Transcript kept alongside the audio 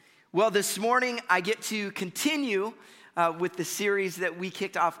Well, this morning I get to continue with the series that we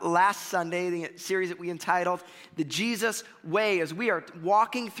kicked off last Sunday, the series that we entitled The Jesus Way, as we are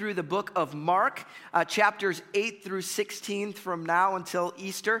walking through the book of Mark, chapters 8 through 16 from now until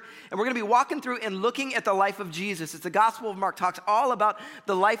Easter. And we're going to be walking through and looking at the life of Jesus. It's the Gospel of Mark, talks all about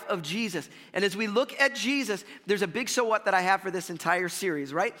the life of Jesus. And as we look at Jesus, there's a big so what that I have for this entire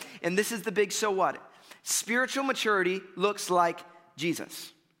series, right? And this is the big so what. Spiritual maturity looks like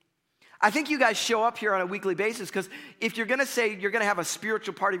Jesus. I think you guys show up here on a weekly basis because if you're going to say you're going to have a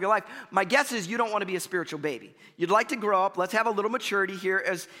spiritual part of your life, my guess is you don't want to be a spiritual baby. You'd like to grow up. Let's have a little maturity here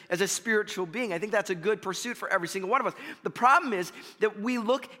as a spiritual being. I think that's a good pursuit for every single one of us. The problem is that we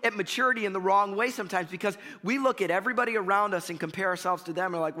look at maturity in the wrong way sometimes because we look at everybody around us and compare ourselves to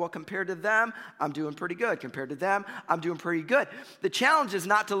them. And we're like, well, compared to them, I'm doing pretty good. Compared to them, I'm doing pretty good. The challenge is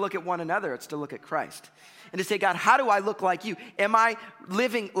not to look at one another. It's to look at Christ. And to say, God, how do I look like you? Am I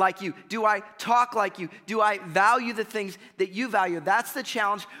living like you? Do I talk like you? Do I value the things that you value? That's the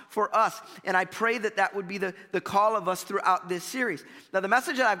challenge for us. And I pray that that would be the call of us throughout this series. Now, the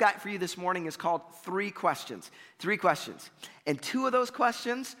message that I've got for you this morning is called 3 questions. 3 questions. And 2 of those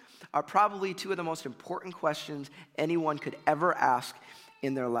questions are probably 2 of the most important questions anyone could ever ask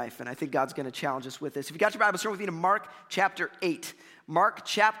in their life. And I think God's going to challenge us with this. If you got your Bible, turn with me to Mark chapter 8. Mark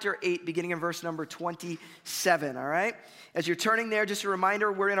chapter 8, beginning in verse number 27, all right? As you're turning there, just a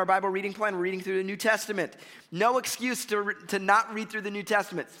reminder, we're in our Bible reading plan. We're reading through the New Testament. No excuse to not read through the New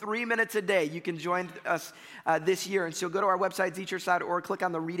Testament. 3 minutes a day. You can join us this year. And so go to our website, zchurch.org, click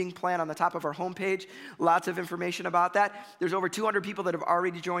on the reading plan on the top of our homepage. Lots of information about that. There's over 200 people that have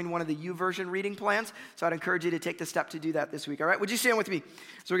already joined one of the YouVersion reading plans. So I'd encourage you to take the step to do that this week, all right? Would you stand with me?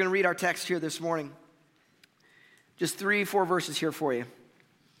 So we're going to read our text here this morning. Just 3-4 verses here for you.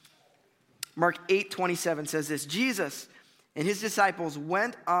 Mark 8:27 says this: Jesus and his disciples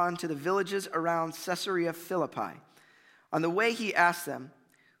went on to the villages around Caesarea Philippi. On the way he asked them,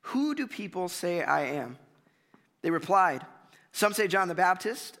 "Who do people say I am?" They replied, "Some say John the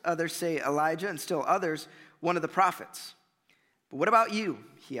Baptist, others say Elijah, and still others, one of the prophets." "But what about you?"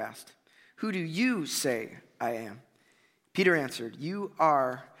 he asked. "Who do you say I am?" Peter answered, "You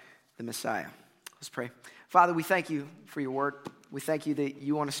are the Messiah." Let's pray. Father, we thank you for your word. We thank you that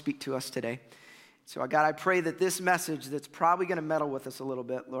you want to speak to us today. So, God, I pray that this message that's probably going to meddle with us a little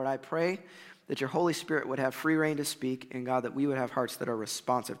bit, Lord, I pray that your Holy Spirit would have free reign to speak, and, God, that we would have hearts that are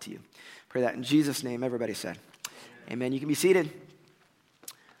responsive to you. Pray that in Jesus' name, everybody said. Amen. You can be seated.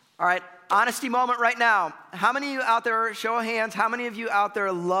 All right, honesty moment right now. How many of you out there, show of hands, how many of you out there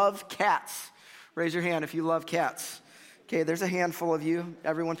love cats? Raise your hand if you love cats. Okay, there's a handful of you.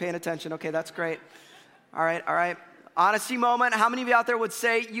 Everyone paying attention. Okay, that's great. All right. Honesty moment. How many of you out there would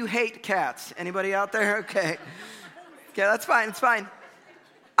say you hate cats? Anybody out there? Okay, that's fine. It's fine.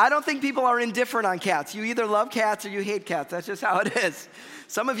 I don't think people are indifferent on cats. You either love cats or you hate cats. That's just how it is.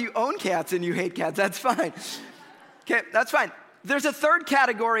 Some of you own cats and you hate cats. That's fine. Okay, that's fine. There's a third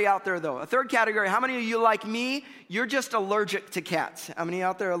category out there, though. A third category. How many of you, like me, you're just allergic to cats? How many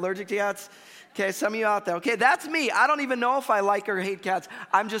out there are allergic to cats? Okay, some of you out there. Okay, that's me. I don't even know if I like or hate cats.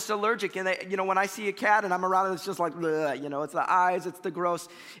 I'm just allergic. And, when I see a cat and I'm around it, it's just like, bleh, it's the eyes, it's the gross,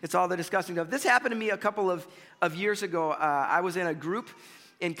 it's all the disgusting stuff. This happened to me a couple of years ago. I was in a group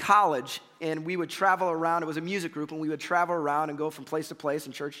in college, and we would travel around. It was a music group, and we would travel around and go from place to place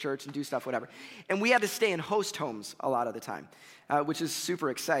and church and do stuff, whatever. And we had to stay in host homes a lot of the time, which is super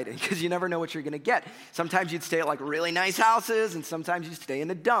exciting because you never know what you're going to get. Sometimes you'd stay at like really nice houses, and sometimes you'd stay in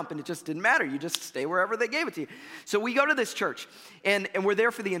a dump, and it just didn't matter. You just stay wherever they gave it to you. So we go to this church, and we're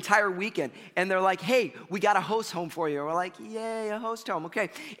there for the entire weekend, and they're like, "Hey, we got a host home for you." And we're like, "Yay, a host home, okay."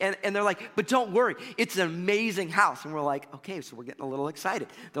 And they're like, "But don't worry, it's an amazing house." And we're like, "Okay," so we're getting a little excited.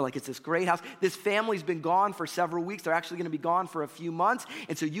 They're like, "It's this great house. This family's been gone for several weeks. They're actually going to be gone for a few months,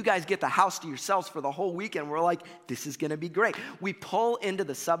 and so you guys get the house to yourselves for the whole weekend." We're like, "This is going to be great." We pull into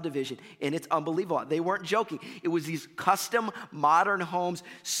the subdivision, and it's unbelievable. They weren't joking. It was these custom modern homes,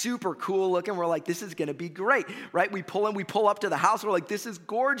 super cool looking. We're like, this is going to be great, right? We pull up to the house. We're like, this is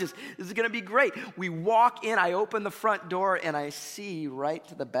gorgeous. This is going to be great. We walk in. I open the front door, and I see right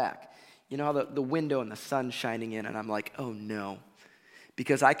to the back. You know how the window and the sun shining in, and I'm like, oh, no,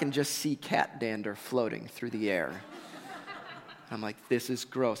 because I can just see cat dander floating through the air. I'm like, this is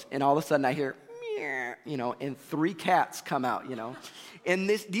gross. And all of a sudden, I hear, and 3 cats come out, And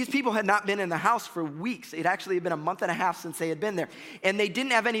these people had not been in the house for weeks. It actually had been a month and a half since they had been there. And they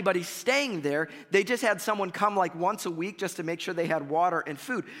didn't have anybody staying there. They just had someone come like once a week just to make sure they had water and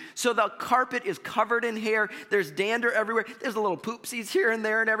food. So the carpet is covered in hair. There's dander everywhere. There's little poopsies here and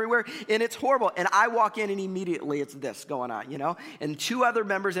there and everywhere. And it's horrible. And I walk in and immediately it's this going on, And 2 other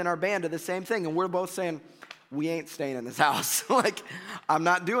members in our band are the same thing. And we're both saying, we ain't staying in this house. I'm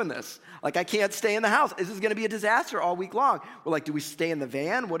not doing this. I can't stay in the house. This is going to be a disaster all week long. We're like, do we stay in the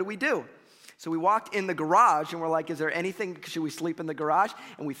van? What do we do? So we walked in the garage, and we're like, is there anything, should we sleep in the garage?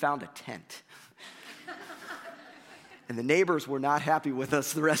 And we found a tent. And the neighbors were not happy with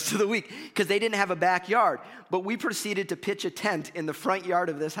us the rest of the week because they didn't have a backyard. But we proceeded to pitch a tent in the front yard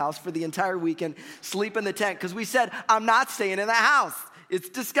of this house for the entire weekend, sleep in the tent, because we said, I'm not staying in the house. It's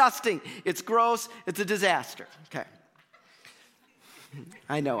disgusting. It's gross. It's a disaster. Okay.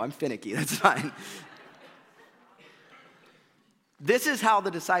 I know, I'm finicky. That's fine. This is how the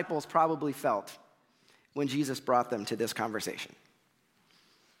disciples probably felt when Jesus brought them to this conversation.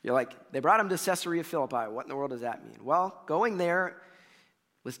 You're like, they brought him to Caesarea Philippi. What in the world does that mean? Well, going there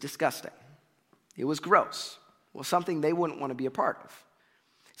was disgusting. It was gross. It was something they wouldn't want to be a part of.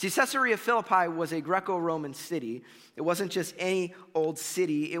 See, Caesarea Philippi was a Greco-Roman city. It wasn't just any old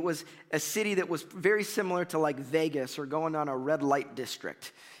city. It was a city that was very similar to like Vegas or going on a red light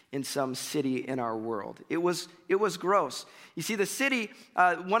district in some city in our world. It was gross. You see, the city,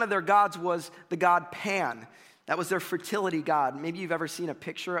 one of their gods was the god Pan. That was their fertility god. Maybe you've ever seen a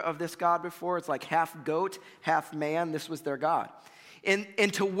picture of this god before. It's like half goat, half man. This was their god.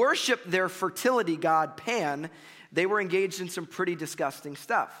 And to worship their fertility god Pan, they were engaged in some pretty disgusting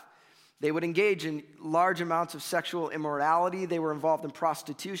stuff. They would engage in large amounts of sexual immorality. They were involved in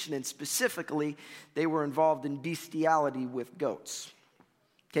prostitution, and specifically, they were involved in bestiality with goats.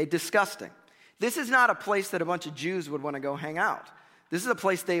 Okay, disgusting. This is not a place that a bunch of Jews would want to go hang out. This is a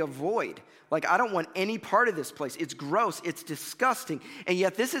place they avoid. I don't want any part of this place. It's gross. It's disgusting. And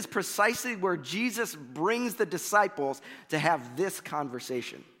yet this is precisely where Jesus brings the disciples to have this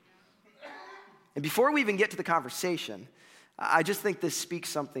conversation. And before we even get to the conversation, I just think this speaks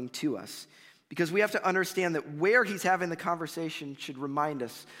something to us, because we have to understand that where he's having the conversation should remind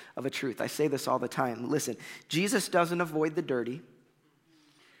us of a truth. I say this all the time. Listen, Jesus doesn't avoid the dirty.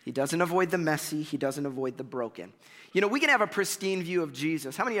 He doesn't avoid the messy. He doesn't avoid the broken. We can have a pristine view of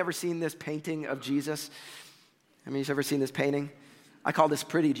Jesus. How many ever seen this painting of Jesus? How many of you ever seen this painting? I call this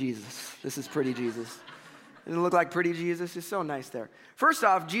Pretty Jesus. This is Pretty Jesus. Doesn't it look like Pretty Jesus? It's so nice there. First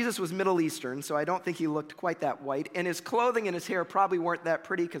off, Jesus was Middle Eastern, so I don't think he looked quite that white. And his clothing and his hair probably weren't that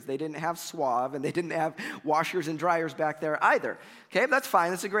pretty because they didn't have Suave and they didn't have washers and dryers back there either. Okay, that's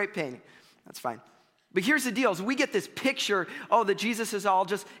fine. That's a great painting. That's fine. But here's the deal. So we get this picture, that Jesus is all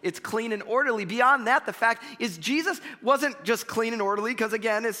just, it's clean and orderly. Beyond that, the fact is Jesus wasn't just clean and orderly because,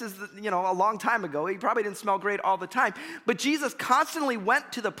 again, this is, a long time ago. He probably didn't smell great all the time. But Jesus constantly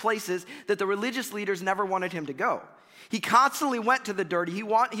went to the places that the religious leaders never wanted him to go. He constantly went to the dirty. He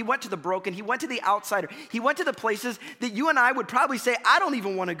went to the broken. He went to the outsider. He went to the places that you and I would probably say, I don't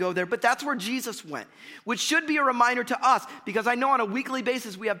even want to go there, but that's where Jesus went, which should be a reminder to us, because I know on a weekly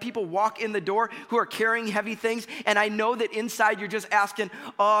basis we have people walk in the door who are carrying heavy things, and I know that inside you're just asking,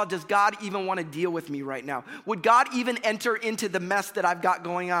 does God even want to deal with me right now? Would God even enter into the mess that I've got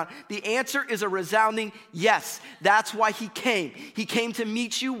going on? The answer is a resounding yes. That's why he came. He came to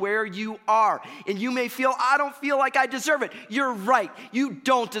meet you where you are. And you may feel, I don't feel like I deserve it. You're right. You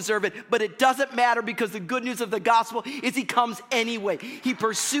don't deserve it, but it doesn't matter, because the good news of the gospel is he comes anyway. He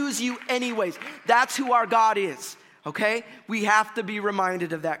pursues you anyways. That's who our God is, okay? We have to be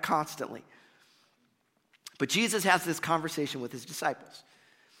reminded of that constantly. But Jesus has this conversation with his disciples,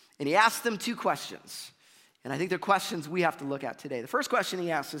 and he asks them 2 questions, and I think they're questions we have to look at today. The first question he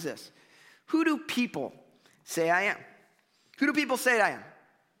asks is this: who do people say I am? Who do people say I am?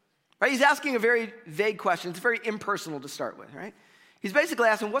 Right? He's asking a very vague question. It's very impersonal to start with, right? He's basically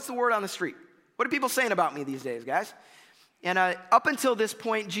asking, what's the word on the street? What are people saying about me these days, guys? And up until this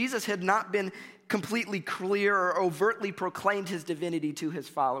point, Jesus had not been completely clear or overtly proclaimed his divinity to his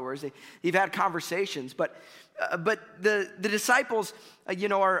followers. They've had conversations, but the disciples,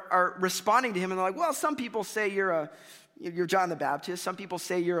 are responding to him, and they're like, well, some people say you're John the Baptist. Some people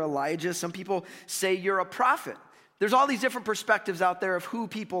say you're Elijah. Some people say you're a prophet. There's all these different perspectives out there of who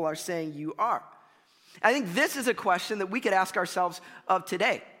people are saying you are. I think this is a question that we could ask ourselves of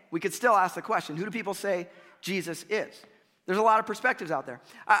today. We could still ask the question, who do people say Jesus is? There's a lot of perspectives out there.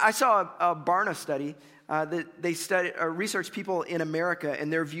 I saw a Barna study that they researched people in America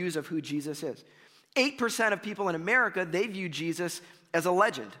and their views of who Jesus is. 8% of people in America, they view Jesus as a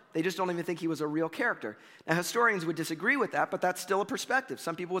legend. They just don't even think he was a real character. Now, historians would disagree with that, but that's still a perspective.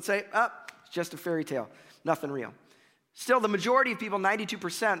 Some people would say, it's just a fairy tale, nothing real. Still, the majority of people,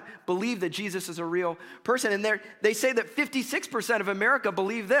 92%, believe that Jesus is a real person. And they say that 56% of America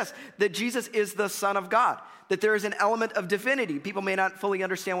believe this, that Jesus is the Son of God, that there is an element of divinity. People may not fully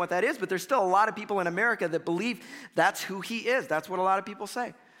understand what that is, but there's still a lot of people in America that believe that's who he is. That's what a lot of people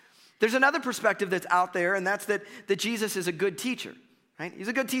say. There's another perspective that's out there, and that's that Jesus is a good teacher. Right? He's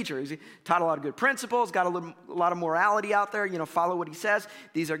a good teacher. He's taught a lot of good principles, got a lot of morality out there, follow what he says.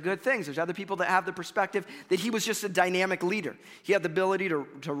 These are good things. There's other people that have the perspective that he was just a dynamic leader. He had the ability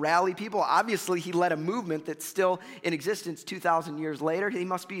to rally people. Obviously, he led a movement that's still in existence 2,000 years later. He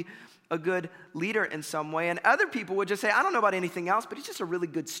must be a good leader in some way. And other people would just say, I don't know about anything else, but he's just a really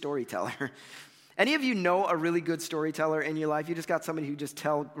good storyteller. Any of you know a really good storyteller in your life? You just got somebody who just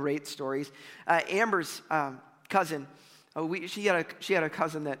tell great stories. Amber's cousin, she had a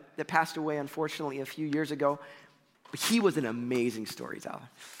cousin that passed away, unfortunately, a few years ago. But he was an amazing storyteller.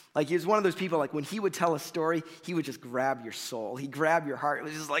 Like, he was one of those people, like, when he would tell a story, he would just grab your soul. He'd grab your heart. It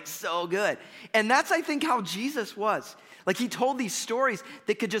was just, like, so good. And that's, I think, how Jesus was. Like, he told these stories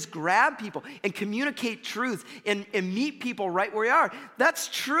that could just grab people and communicate truth and meet people right where they are. That's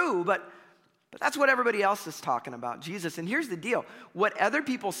true, but that's what everybody else is talking about, Jesus. And here's the deal. What other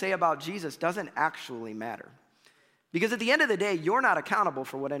people say about Jesus doesn't actually matter. Because at the end of the day, you're not accountable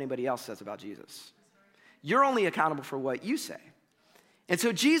for what anybody else says about Jesus. You're only accountable for what you say. And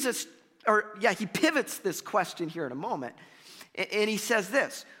so he pivots this question here in a moment. And he says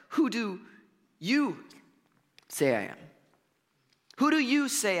this, who do you say I am? Who do you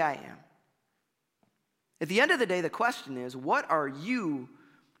say I am? At the end of the day, the question is, what are you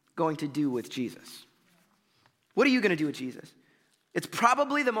going to do with Jesus? What are you going to do with Jesus? It's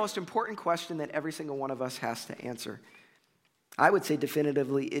probably the most important question that every single one of us has to answer. I would say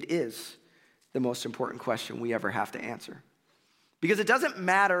definitively it is the most important question we ever have to answer. Because it doesn't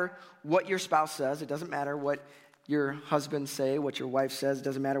matter what your spouse says. It doesn't matter what your husband say, what your wife says. It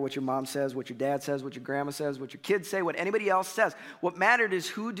doesn't matter what your mom says, what your dad says, what your grandma says, what your kids say, what anybody else says. What mattered is,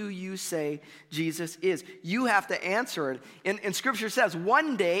 who do you say Jesus is? You have to answer it. And Scripture says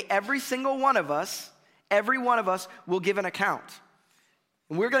one day every single one of us, will give an account.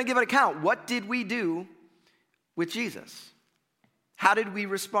 And we're going to give an account. What did we do with Jesus? How did we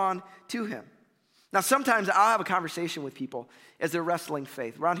respond to him? Now, sometimes I'll have a conversation with people as they're wrestling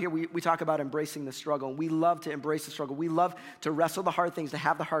faith. Around here, we talk about embracing the struggle. And we love to embrace the struggle. We love to wrestle the hard things, to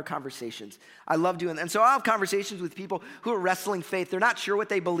have the hard conversations. I love doing that. And so I'll have conversations with people who are wrestling faith. They're not sure what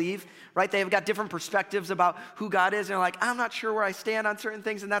they believe, right? They've got different perspectives about who God is. And they're like, I'm not sure where I stand on certain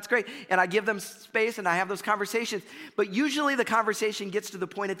things, and that's great. And I give them space, and I have those conversations. But usually the conversation gets to the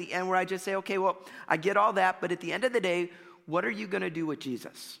point at the end where I just say, okay, well, I get all that, but at the end of the day, what are you going to do with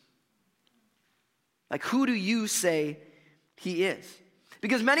Jesus? Like, who do you say he is?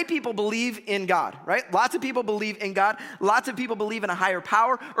 Because many people believe in God, right? Lots of people believe in God. Lots of people believe in a higher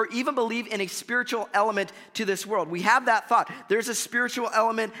power, or even believe in a spiritual element to this world. We have that thought. There's a spiritual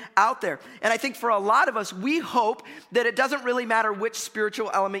element out there. And I think for a lot of us, we hope that it doesn't really matter which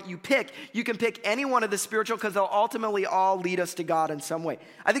spiritual element you pick. You can pick any one of the spiritual, because they'll ultimately all lead us to God in some way.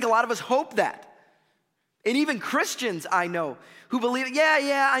 I think a lot of us hope that. And even Christians I know who believe,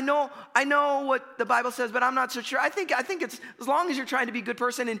 I know what the Bible says, but I'm not so sure. I think it's, as long as you're trying to be a good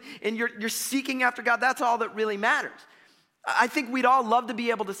person and you're seeking after God, that's all that really matters. I think we'd all love to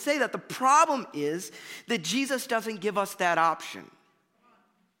be able to say that. The problem is that Jesus doesn't give us that option.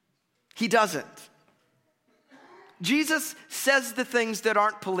 He doesn't. Jesus says the things that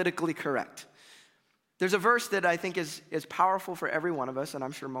aren't politically correct. There's a verse that I think is powerful for every one of us, and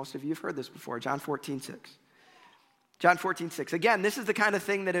I'm sure most of you have heard this before, John 14:6. John 14:6. Again, this is the kind of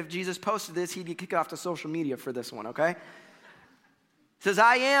thing that if Jesus posted this, he'd get kicked off to social media for this one, okay? It says,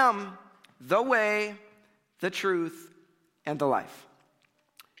 I am the way, the truth, and the life.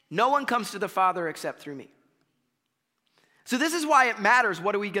 No one comes to the Father except through me. So this is why it matters,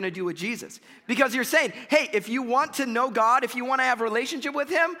 what are we going to do with Jesus? Because you're saying, hey, if you want to know God, if you want to have a relationship with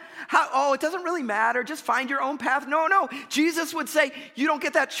him, it doesn't really matter, just find your own path. No, Jesus would say, you don't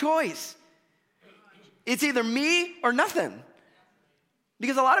get that choice. It's either me or nothing.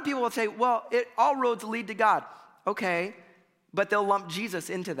 Because a lot of people will say, well, all roads lead to God. Okay, but they'll lump Jesus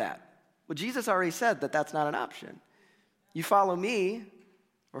into that. Well, Jesus already said that that's not an option. You follow me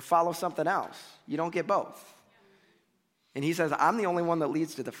or follow something else. You don't get both. And he says, I'm the only one that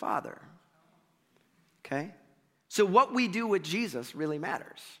leads to the Father. Okay? So what we do with Jesus really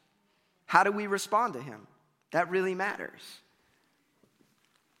matters. How do we respond to him? That really matters.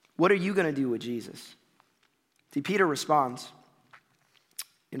 What are you going to do with Jesus? See, Peter responds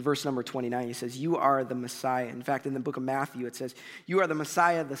In verse number 29, he says, you are the Messiah. In fact, in the book of Matthew, it says, you are the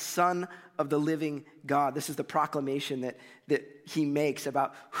Messiah, the Son of the living God. This is the proclamation that he makes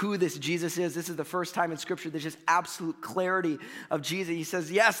about who this Jesus is. This is the first time in Scripture there's just absolute clarity of Jesus. He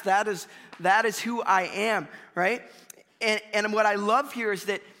says, yes, that is who I am, right? And what I love here is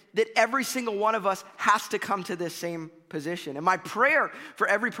that every single one of us has to come to this same position. And my prayer for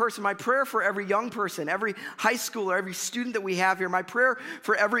every person, my prayer for every young person, every high schooler, every student that we have here, my prayer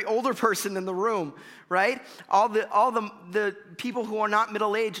for every older person in the room, right? All the people who are not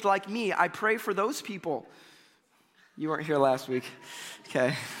middle-aged like me, I pray for those people. You weren't here last week.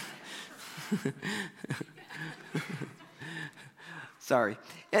 Okay. Sorry.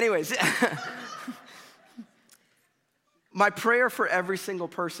 Anyways, my prayer for every single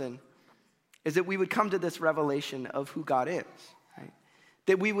person is that we would come to this revelation of who God is, right?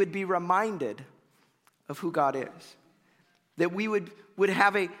 That we would be reminded of who God is. That we would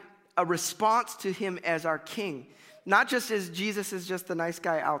have a response to him as our king. Not just as Jesus is just the nice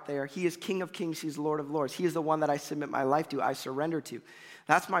guy out there. He is King of kings. He's Lord of lords. He is the one that I submit my life to, I surrender to.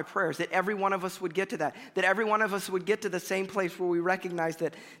 That's my prayer, is that every one of us would get to that. That every one of us would get to the same place where we recognize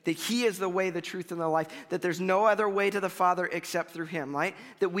that he is the way, the truth, and the life. That there's no other way to the Father except through him, right?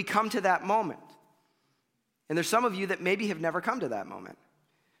 That we come to that moment. And there's some of you that maybe have never come to that moment.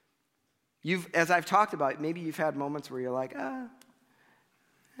 As I've talked about, maybe you've had moments where you're like, yeah,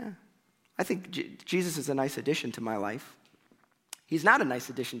 I think Jesus is a nice addition to my life. He's not a nice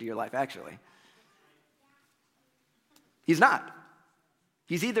addition to your life, actually. He's not.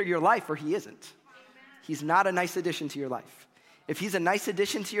 He's either your life or he isn't. He's not a nice addition to your life. If he's a nice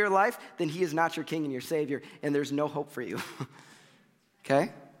addition to your life, then he is not your king and your savior, and there's no hope for you.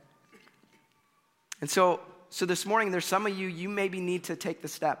 Okay? And so this morning, there's some of you maybe need to take the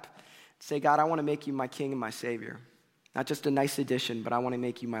step. Say, God, I want to make you my king and my savior. Not just a nice addition, but I want to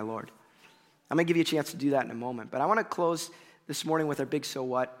make you my Lord. I'm going to give you a chance to do that in a moment. But I want to close this morning with our big so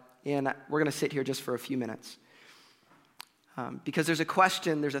what, and we're going to sit here just for a few minutes. Because there's a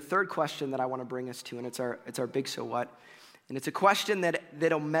third question that I want to bring us to, and it's our big so what. And it's a question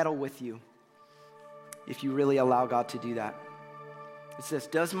that'll meddle with you if you really allow God to do that. It's this: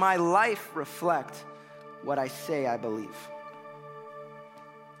 does my life reflect what I say I believe?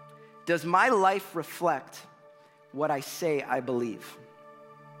 Does my life reflect what I say I believe?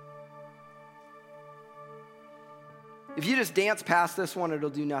 If you just dance past this one, it'll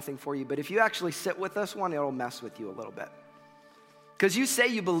do nothing for you. But if you actually sit with this one, it'll mess with you a little bit. Because you say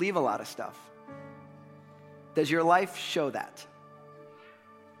you believe a lot of stuff. Does your life show that?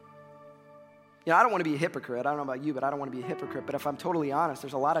 You know, I don't want to be a hypocrite. I don't know about you, but I don't want to be a hypocrite. But if I'm totally honest,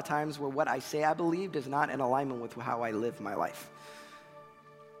 there's a lot of times where what I say I believe is not in alignment with how I live my life.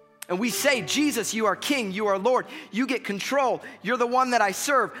 And we say, Jesus, you are King, you are Lord, you get control, you're the one that I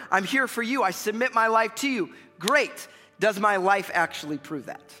serve, I'm here for you, I submit my life to you. Great. Does my life actually prove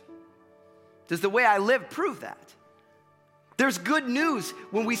that? Does the way I live prove that? There's good news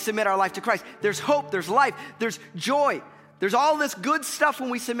when we submit our life to Christ. There's hope, there's life, there's joy. There's all this good stuff when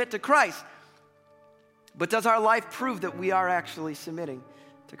we submit to Christ. But does our life prove that we are actually submitting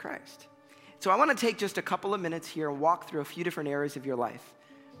to Christ? So I want to take just a couple of minutes here and walk through a few different areas of your life.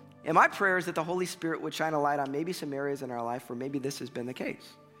 And my prayer is that the Holy Spirit would shine a light on maybe some areas in our life where maybe this has been the case.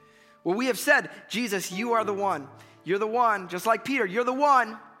 Where we have said, Jesus, you are the one. You're the one, just like Peter, you're the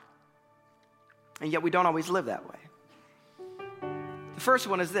one. And yet we don't always live that way. The first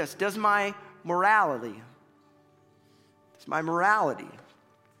one is this: does my morality,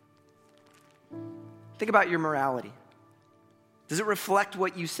 think about your morality. Does it reflect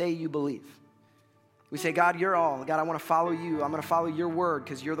what you say you believe? We say, God, you're all. God, I want to follow you. I'm going to follow your word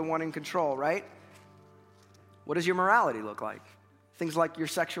because you're the one in control, right? What does your morality look like? Things like your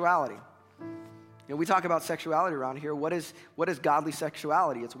sexuality. You know, we talk about sexuality around here. What is godly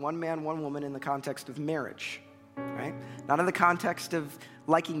sexuality? It's one man, one woman in the context of marriage, right? Not in the context of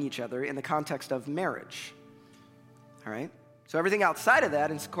liking each other, in the context of marriage, all right? So everything outside of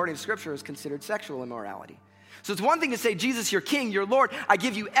that, according to Scripture, is considered sexual immorality. So it's one thing to say, Jesus, you're King, you're Lord, I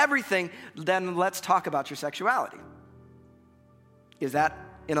give you everything, then let's talk about your sexuality. Is that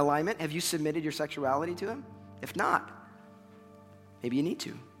in alignment? Have you submitted your sexuality to him? If not, maybe you need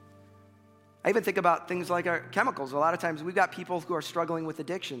to. I even think about things like our chemicals. A lot of times we've got people who are struggling with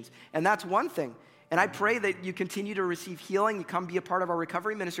addictions, and that's one thing. And I pray that you continue to receive healing, you come be a part of our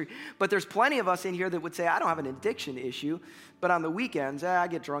recovery ministry. But there's plenty of us in here that would say, I don't have an addiction issue, but on the weekends, I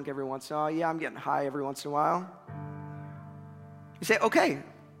get drunk every once in a while. Yeah, I'm getting high every once in a while. You say, okay,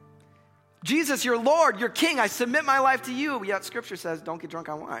 Jesus, you're Lord, you're King, I submit my life to you. Yet Scripture says, don't get drunk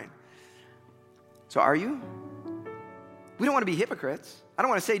on wine. So are you? We don't want to be hypocrites. I don't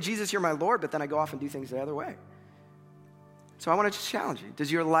want to say, Jesus, you're my Lord, but then I go off and do things the other way. So I want to just challenge you.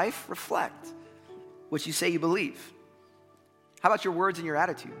 Does your life reflect what you say you believe? How about your words and your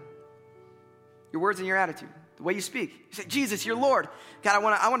attitude? Your words and your attitude, the way you speak. You say, Jesus, you're Lord. God,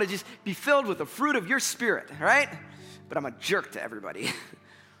 I want to just be filled with the fruit of your spirit, right? But I'm a jerk to everybody.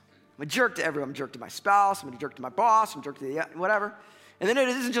 I'm a jerk to everyone. I'm a jerk to my spouse. I'm a jerk to my boss. I'm a jerk to the whatever. And then it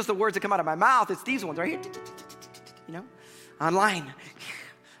isn't just the words that come out of my mouth. It's these ones right here. You know, online.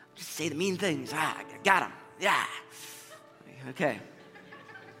 Just say the mean things. I got them. Yeah. Okay.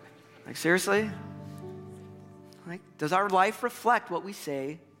 Like, seriously? Like, does our life reflect what we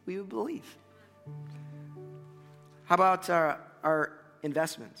say we would believe? How about our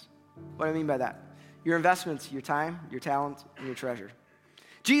investments? What do I mean by that? Your investments, your time, your talent, and your treasure.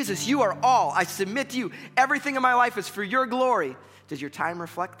 Jesus, you are all. I submit to you. Everything in my life is for your glory. Does your time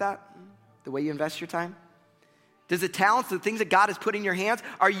reflect that? The way you invest your time? Does the talents, the things that God has put in your hands,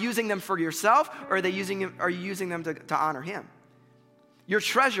 are you using them for yourself, or are you using them to honor him? Your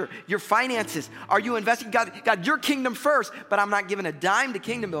treasure, your finances, are you investing? God, your kingdom first, but I'm not giving a dime to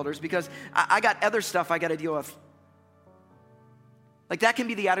kingdom builders because I got other stuff I got to deal with. Like, that can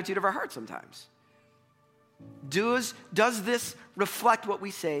be the attitude of our heart sometimes. Does this reflect what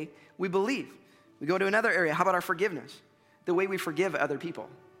we say we believe? We go to another area. How about our forgiveness? The way we forgive other people.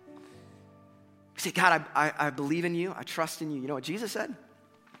 We say, God, I believe in you. I trust in you. You know what Jesus said?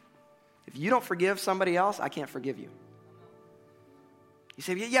 If you don't forgive somebody else, I can't forgive you. You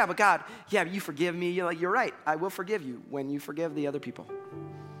say, yeah, but God, yeah, you forgive me. You're like, you're right. I will forgive you when you forgive the other people.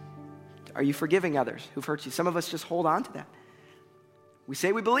 Are you forgiving others who've hurt you? Some of us just hold on to that. We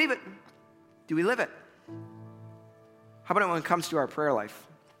say we believe it. Do we live it? How about when it comes to our prayer life?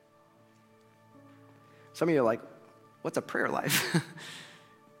 Some of you are like, what's a prayer life?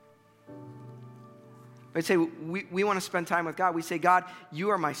 I'd say we want to spend time with God. We say, God, you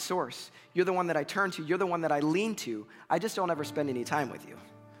are my source. You're the one that I turn to. You're the one that I lean to. I just don't ever spend any time with you.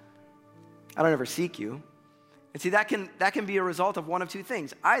 I don't ever seek you. And see, that can be a result of one of two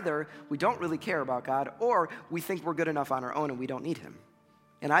things. Either we don't really care about God, or we think we're good enough on our own and we don't need him.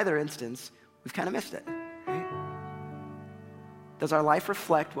 In either instance, we've kind of missed it. Right? Does our life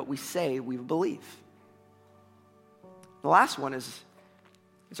reflect what we say we believe? The last one is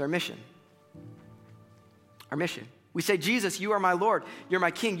our mission. Our mission. We say, Jesus, you are my Lord. You're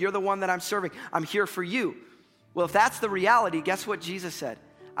my King. You're the one that I'm serving. I'm here for you. Well, if that's the reality, guess what Jesus said?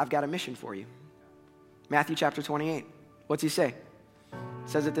 I've got a mission for you. Matthew chapter 28. What's he say? It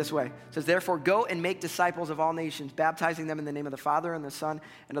says it this way. It says, therefore, go and make disciples of all nations, baptizing them in the name of the Father and the Son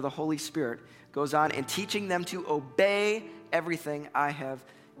and of the Holy Spirit. Goes on, and teaching them to obey everything I have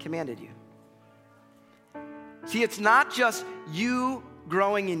commanded you. See, it's not just you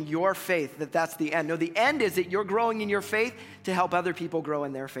growing in your faith that's the end. No, the end is that you're growing in your faith to help other people grow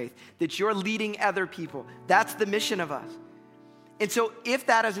in their faith, that you're leading other people. That's the mission of us. And so if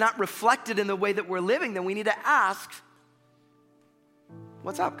that is not reflected in the way that we're living, then we need to ask,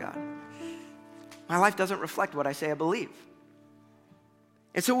 what's up, God? My life doesn't reflect what I say I believe.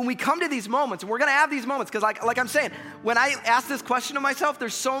 And so when we come to these moments, and we're going to have these moments, because like I'm saying, when I ask this question of myself,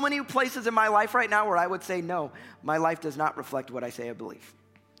 there's so many places in my life right now where I would say, no, my life does not reflect what I say I believe.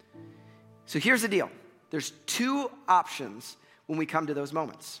 So here's the deal. There's two options when we come to those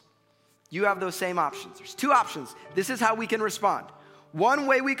moments. You have those same options. There's two options. This is how we can respond. One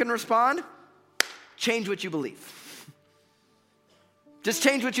way we can respond, change what you believe. Just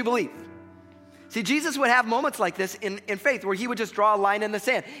change what you believe. See, Jesus would have moments like this in faith where he would just draw a line in the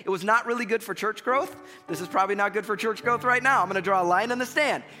sand. It was not really good for church growth. This is probably not good for church growth right now. I'm going to draw a line in the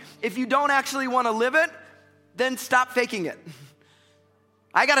sand. If you don't actually want to live it, then stop faking it.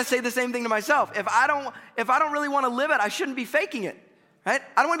 I got to say the same thing to myself. If I don't really want to live it, I shouldn't be faking it, right?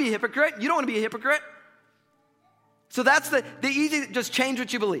 I don't want to be a hypocrite. You don't want to be a hypocrite. So that's the easy, just change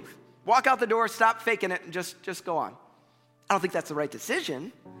what you believe. Walk out the door, stop faking it, and just go on. I don't think that's the right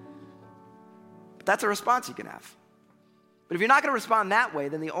decision. But that's a response you can have. But if you're not going to respond that way,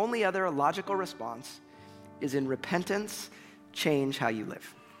 then the only other logical response is in repentance, change how you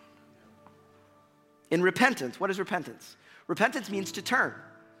live. In repentance, what is repentance? Repentance means to turn.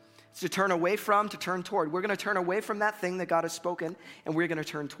 It's to turn away from, to turn toward. We're going to turn away from that thing that God has spoken, and we're going to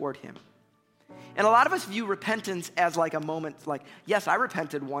turn toward him. And a lot of us view repentance as like a moment, like, yes, I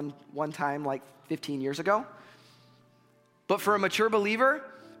repented one time like 15 years ago. But for a mature believer,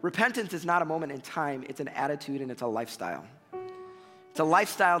 repentance is not a moment in time, it's an attitude and it's a lifestyle. It's a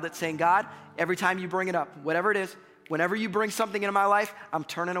lifestyle that's saying, God, every time you bring it up, whatever it is, whenever you bring something into my life, I'm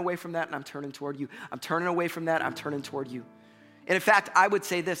turning away from that and I'm turning toward you. I'm turning away from that, I'm turning toward you. And in fact, I would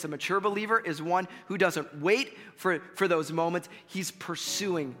say this, a mature believer is one who doesn't wait for those moments. He's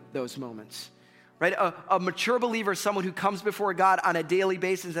pursuing those moments, right? A mature believer is someone who comes before God on a daily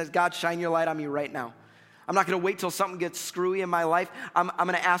basis and says, God, shine your light on me right now. I'm not going to wait till something gets screwy in my life. I'm going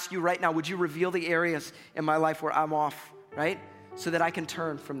to ask you right now, would you reveal the areas in my life where I'm off, right? So that I can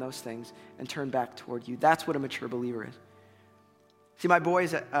turn from those things and turn back toward you. That's what a mature believer is. See, my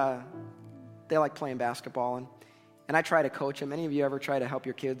boys, they like playing basketball, and I try to coach them. Any of you ever try to help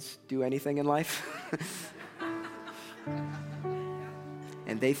your kids do anything in life?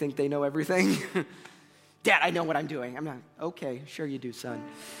 And they think they know everything? Dad, I know what I'm doing. I'm not, okay, sure you do, son.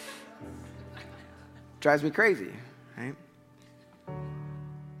 Drives me crazy, right?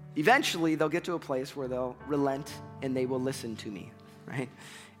 Eventually, they'll get to a place where they'll relent and they will listen to me, right?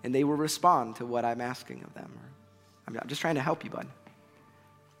 And they will respond to what I'm asking of them. I'm just trying to help you, bud.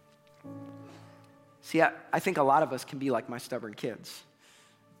 See, I think a lot of us can be like my stubborn kids.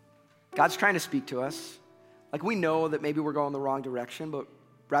 God's trying to speak to us. Like, we know that maybe we're going the wrong direction, but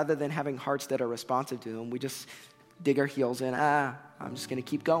rather than having hearts that are responsive to Him, we just dig our heels in. I'm just going to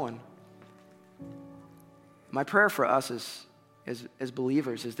keep going. My prayer for us as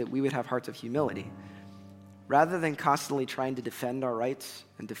believers is that we would have hearts of humility. Rather than constantly trying to defend our rights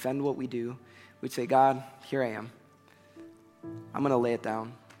and defend what we do, we'd say, God, here I am. I'm going to lay it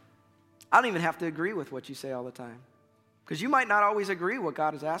down. I don't even have to agree with what you say all the time, because you might not always agree what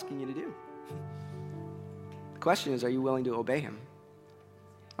God is asking you to do. The question is, are you willing to obey Him?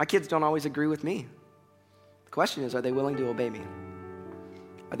 My kids don't always agree with me. The question is, are they willing to obey me?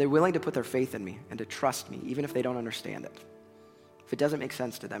 Are they willing to put their faith in me and to trust me, even if they don't understand it, if it doesn't make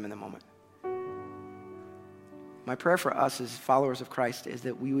sense to them in the moment? My prayer for us as followers of Christ is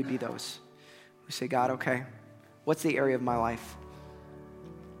that we would be those who say, God, okay, what's the area of my life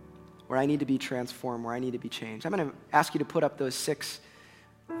where I need to be transformed, where I need to be changed? I'm going to ask you to put up those 6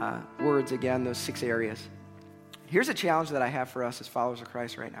 words again, those 6 areas. Here's a challenge that I have for us as followers of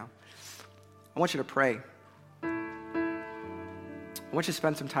Christ right now. I want you to pray. I want you to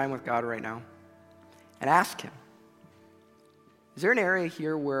spend some time with God right now and ask Him, is there an area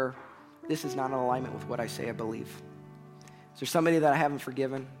here where this is not in alignment with what I say I believe? Is there somebody that I haven't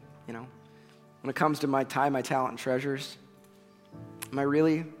forgiven? You know, when it comes to my time, my talent, and treasures, am I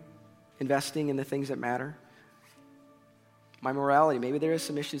really investing in the things that matter? My morality, maybe there is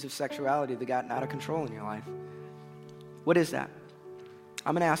some issues of sexuality that gotten out of control in your life. What is that?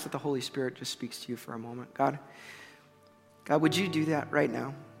 I'm going to ask that the Holy Spirit just speaks to you for a moment. God, would you do that right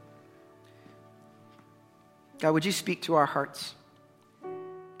now? God, would you speak to our hearts?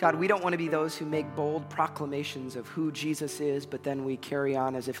 God, we don't want to be those who make bold proclamations of who Jesus is, but then we carry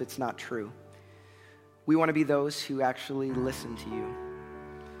on as if it's not true. We want to be those who actually listen to you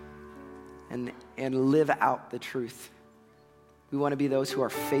and live out the truth. We want to be those who are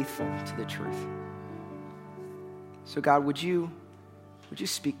faithful to the truth. So God, would you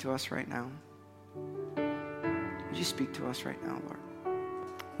speak to us right now? Would you speak to us right now, Lord?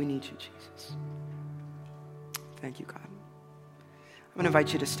 We need you, Jesus. Thank you, God. I'm going to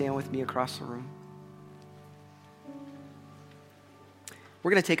invite you to stand with me across the room.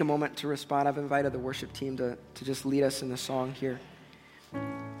 We're going to take a moment to respond. I've invited the worship team to just lead us in the song here.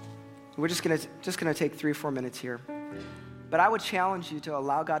 We're just going to take 3 or 4 minutes here. But I would challenge you to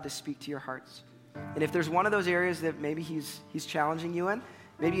allow God to speak to your hearts. And if there's one of those areas that maybe he's challenging you in,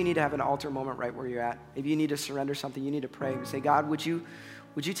 maybe you need to have an altar moment right where you're at. Maybe you need to surrender something. You need to pray and say, God, would you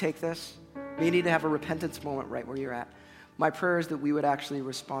take this? Maybe you need to have a repentance moment right where you're at. My prayer is that we would actually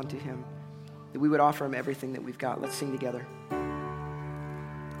respond to Him, that we would offer Him everything that we've got. Let's sing together.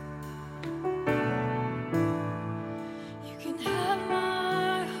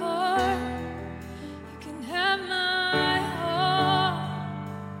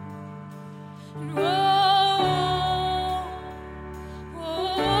 Whoa.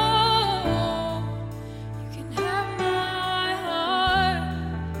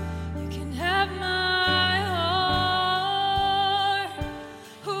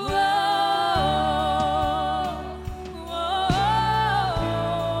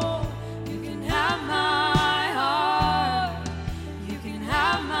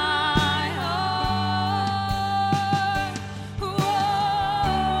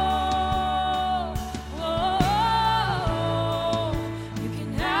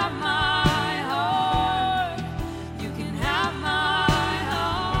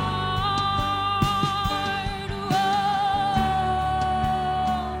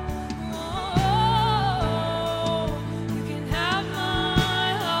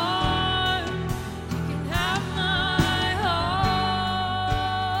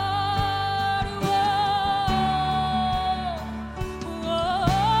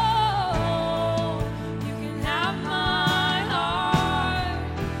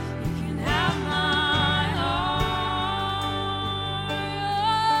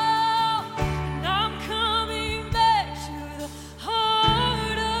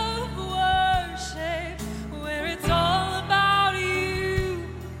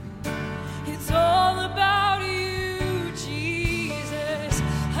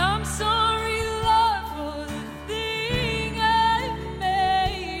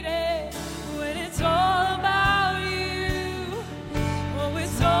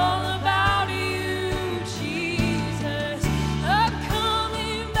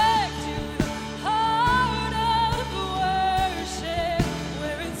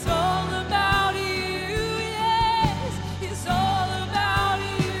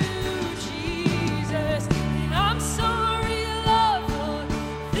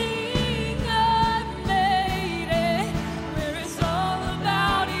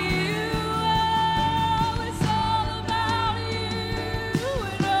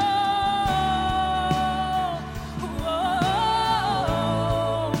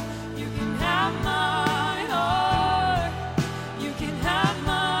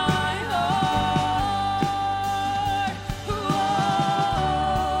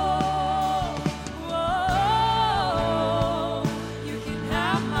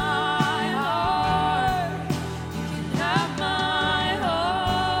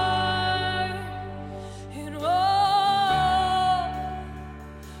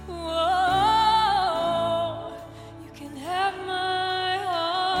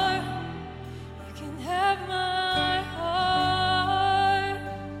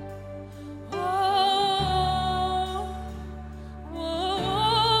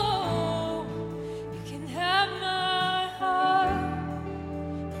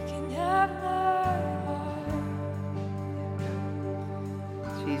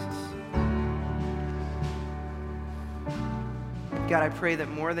 God, I pray that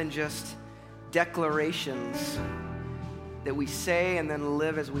more than just declarations that we say and then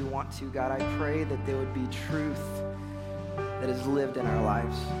live as we want to, God, I pray that there would be truth that is lived in our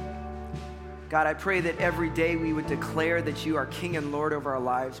lives. God, I pray that every day we would declare that you are King and Lord over our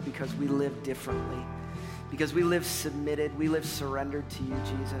lives because we live differently, because we live submitted, we live surrendered to you,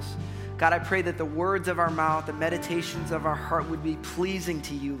 Jesus. God, I pray that the words of our mouth, the meditations of our heart would be pleasing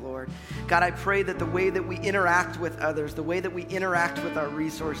to you, Lord. God, I pray that the way that we interact with others, the way that we interact with our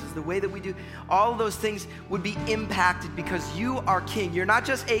resources, the way that we do, all of those things would be impacted because you are King. You're not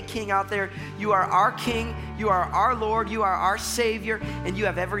just a king out there. You are our King. You are our Lord. You are our Savior, and you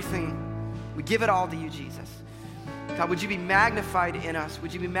have everything. We give it all to you, Jesus. God, would you be magnified in us?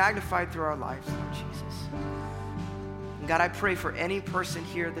 Would you be magnified through our lives, Lord Jesus? And God, I pray for any person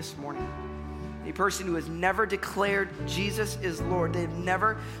here this morning, a person who has never declared Jesus is Lord. They've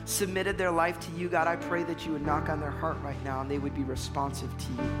never submitted their life to you. God, I pray that you would knock on their heart right now and they would be responsive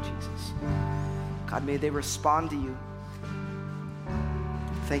to you, Jesus. God, may they respond to you.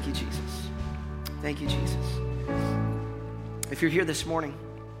 Thank you, Jesus. Thank you, Jesus. If you're here this morning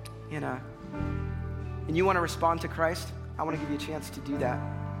and you want to respond to Christ, I want to give you a chance to do that.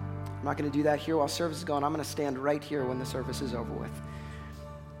 I'm not going to do that here while service is going. I'm going to stand right here when the service is over with.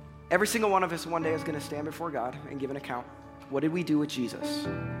 Every single one of us one day is going to stand before God and give an account. What did we do with Jesus?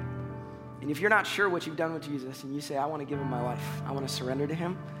 And if you're not sure what you've done with Jesus and you say, I want to give him my life, I want to surrender to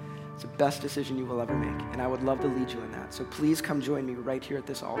him, it's the best decision you will ever make. And I would love to lead you in that. So please come join me right here at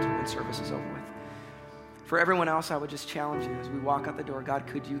this altar when service is over with. For everyone else, I would just challenge you as we walk out the door. God,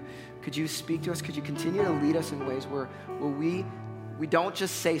 could you speak to us? Could you continue to lead us in ways where we don't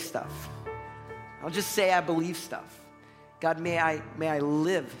just say stuff. I don't just say I believe stuff. God, may I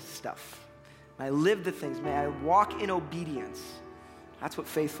live stuff. May I live the things. May I walk in obedience. That's what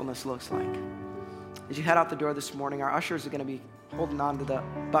faithfulness looks like. As you head out the door this morning, our ushers are going to be holding on to the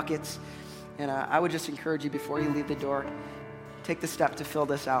buckets. And I would just encourage you before you leave the door, take the step to fill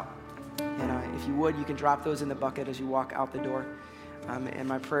this out. And if you would, you can drop those in the bucket as you walk out the door. And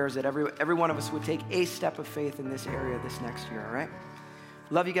my prayer is that every one of us would take a step of faith in this area this next year, all right?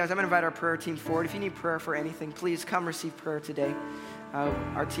 Love you guys. I'm going to invite our prayer team forward. If you need prayer for anything, please come receive prayer today.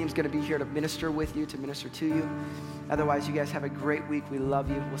 Our team's going to be here to minister with you, to minister to you. Otherwise, you guys have a great week. We love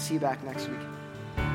you. We'll see you back next week.